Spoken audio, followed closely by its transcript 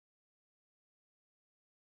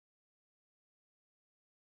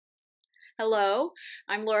Hello,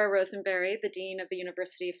 I'm Laura Rosenberry, the Dean of the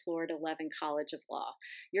University of Florida Levin College of Law.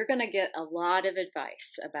 You're going to get a lot of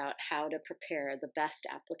advice about how to prepare the best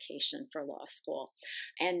application for law school,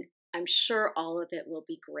 and I'm sure all of it will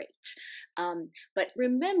be great. But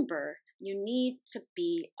remember, you need to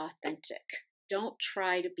be authentic. Don't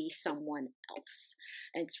try to be someone else.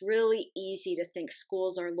 And it's really easy to think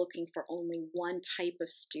schools are looking for only one type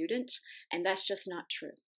of student, and that's just not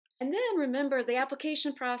true. And then remember, the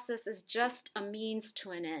application process is just a means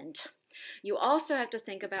to an end. You also have to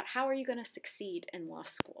think about how are you going to succeed in law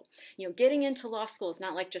school. You know, getting into law school is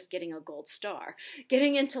not like just getting a gold star.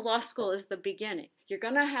 Getting into law school is the beginning. You're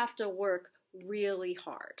going to have to work really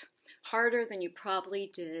hard. Harder than you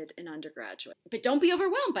probably did in undergraduate. But don't be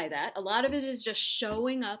overwhelmed by that. A lot of it is just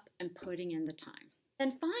showing up and putting in the time.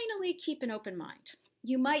 And finally, keep an open mind.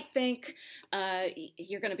 You might think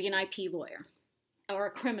you're going to be an IP lawyer or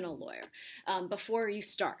a criminal lawyer before you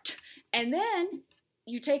start. And then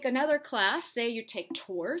you take another class, say you take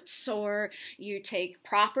torts or you take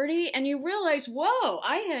property, and you realize, whoa,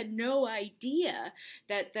 I had no idea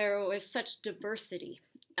that there was such diversity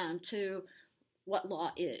to what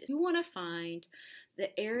law is. You want to find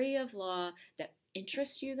the area of law that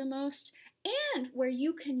interests you the most and where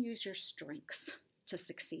you can use your strengths to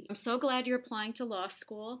succeed. I'm so glad you're applying to law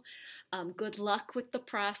school. Good luck with the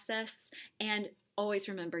process, and always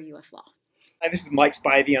remember UF Law. Hi, this is Mike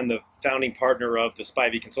Spivey. I'm the founding partner of the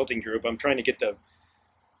Spivey Consulting Group. I'm trying to get the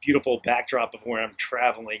beautiful backdrop of where I'm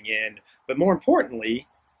traveling in. But more importantly,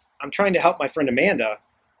 I'm trying to help my friend Amanda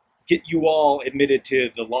get you all admitted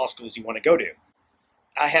to the law schools you want to go to.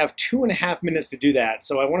 I have 2.5 minutes to do that,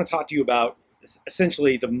 so I want to talk to you about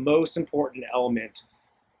essentially the most important element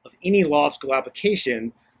of any law school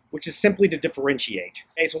application, which is simply to differentiate.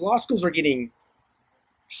 Okay, so law schools are getting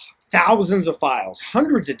thousands of files,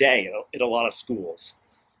 hundreds a day at a lot of schools.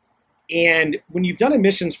 And when you've done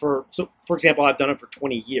admissions for example, I've done it for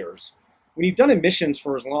 20 years. When you've done admissions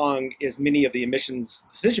for as long as many of the admissions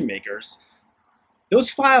decision makers, those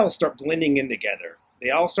files start blending in together. They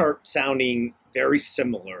all start sounding very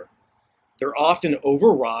similar. They're often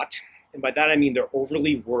overwrought, and by that I mean they're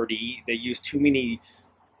overly wordy. They use too many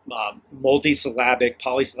multisyllabic,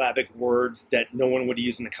 polysyllabic words that no one would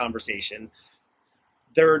use in a conversation.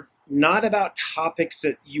 They're not about topics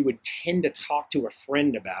that you would tend to talk to a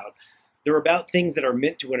friend about. They're about things that are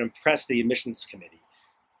meant to impress the admissions committee.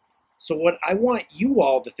 So what I want you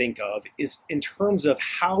all to think of is in terms of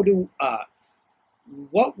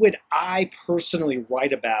what would I personally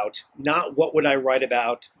write about, not what would I write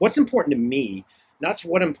about, what's important to me, not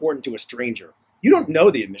what's important to a stranger. You don't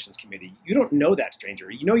know the admissions committee. You don't know that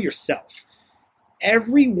stranger. You know yourself.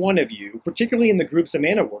 Every one of you, particularly in the groups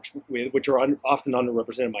Amanda works with, which are often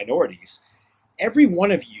underrepresented minorities, every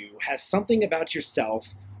one of you has something about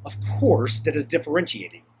yourself, of course, that is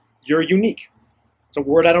differentiating. You're unique. It's a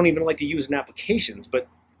word I don't even like to use in applications, but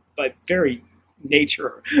by very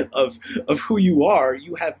nature of who you are,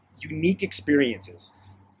 you have unique experiences.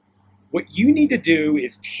 What you need to do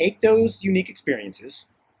is take those unique experiences,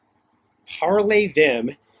 parlay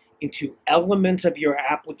them into elements of your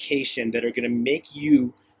application that are going to make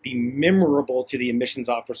you be memorable to the admissions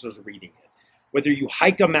officers reading it. Whether you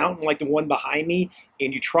hiked a mountain like the one behind me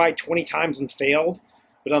and you tried 20 times and failed,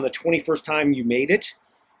 but on the 21st time you made it,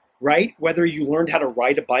 right? Whether you learned how to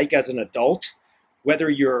ride a bike as an adult, whether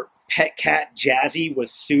your pet cat Jazzy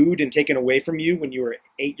was sued and taken away from you when you were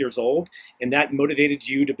 8 years old and that motivated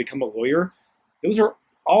you to become a lawyer, those are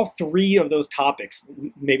all three of those topics,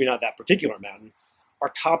 maybe not that particular mountain,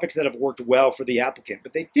 are topics that have worked well for the applicant,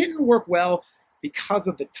 but they didn't work well because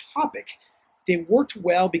of the topic. They worked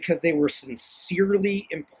well because they were sincerely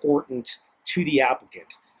important to the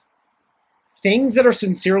applicant. Things that are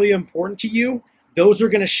sincerely important to you, those are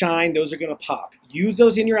going to shine, those are going to pop. Use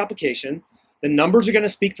those in your application. The numbers are going to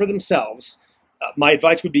speak for themselves. My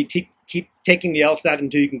advice would be keep taking the LSAT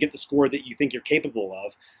until you can get the score that you think you're capable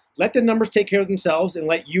of. Let the numbers take care of themselves and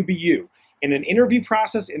let you be you. In an interview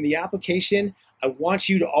process, in the application, I want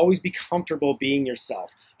you to always be comfortable being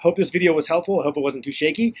yourself. I hope this video was helpful. I hope it wasn't too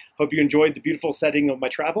shaky. Hope you enjoyed the beautiful setting of my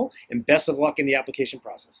travel, and best of luck in the application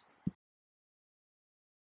process.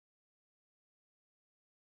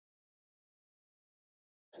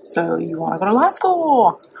 So you want to go to law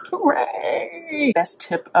school? Hooray! Best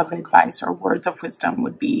tip of advice or words of wisdom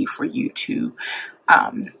would be for you to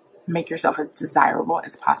make yourself as desirable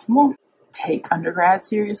as possible. Take undergrad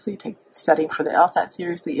seriously. Take studying for the LSAT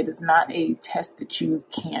seriously. It is not a test that you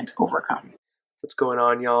can't overcome. What's going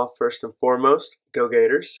on, y'all? First and foremost, go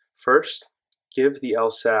Gators. First, give the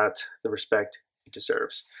LSAT the respect it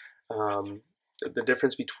deserves. The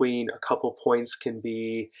difference between a couple points can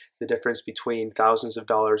be the difference between thousands of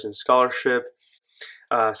dollars in scholarship.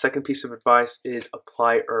 Second piece of advice is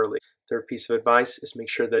apply early. Third piece of advice is make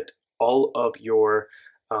sure that all of your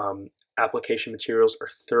application materials are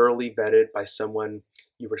thoroughly vetted by someone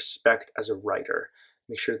you respect as a writer.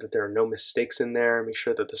 Make sure that there are no mistakes in there. Make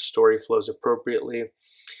sure that the story flows appropriately.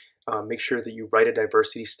 Make sure that you write a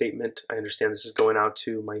diversity statement. I understand this is going out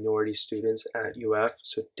to minority students at UF,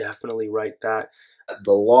 so definitely write that.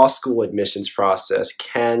 The law school admissions process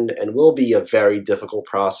can and will be a very difficult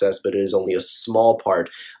process, but it is only a small part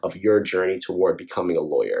of your journey toward becoming a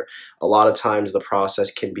lawyer. A lot of times the process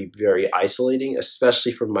can be very isolating,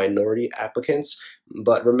 especially for minority applicants,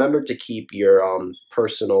 but remember to keep your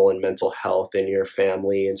personal and mental health and your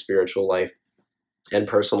family and spiritual life and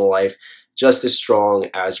personal life just as strong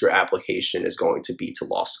as your application is going to be to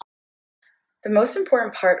law school. The most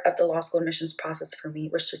important part of the law school admissions process for me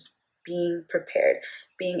was just being prepared,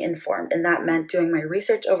 being informed, and that meant doing my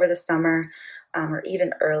research over the summer or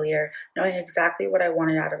even earlier, knowing exactly what I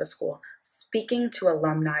wanted out of a school. Speaking to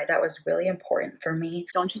alumni, that was really important for me.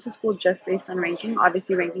 Don't choose a school just based on ranking.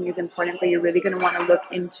 Obviously ranking is important, but you're really going to want to look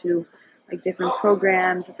into like different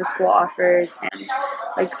programs that the school offers and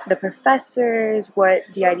like the professors, what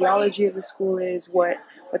the ideology of the school is, what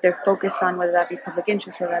they're focused on, whether that be public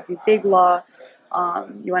interest, whether that be big law.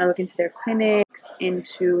 You want to look into their clinics,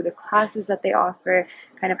 into the classes that they offer,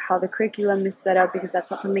 kind of how the curriculum is set up, because that's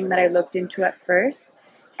not something that I looked into at first.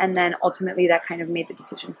 And then ultimately that kind of made the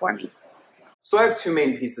decision for me. So I have two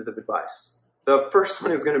main pieces of advice. The first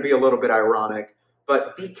one is going to be a little bit ironic,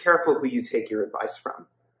 but be careful who you take your advice from.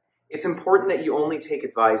 It's important that you only take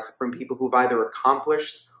advice from people who've either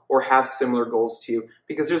accomplished or have similar goals to you,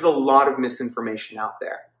 because there's a lot of misinformation out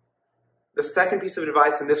there. The second piece of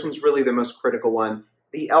advice, and this one's really the most critical one,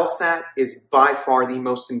 the LSAT is by far the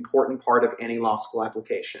most important part of any law school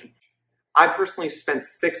application. I personally spent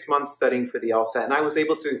 6 months studying for the LSAT, and I was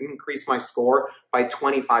able to increase my score by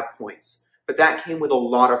 25 points. But that came with a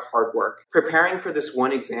lot of hard work. Preparing for this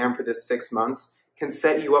one exam for this 6 months can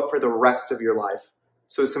set you up for the rest of your life.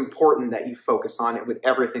 So it's important that you focus on it with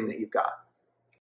everything that you've got.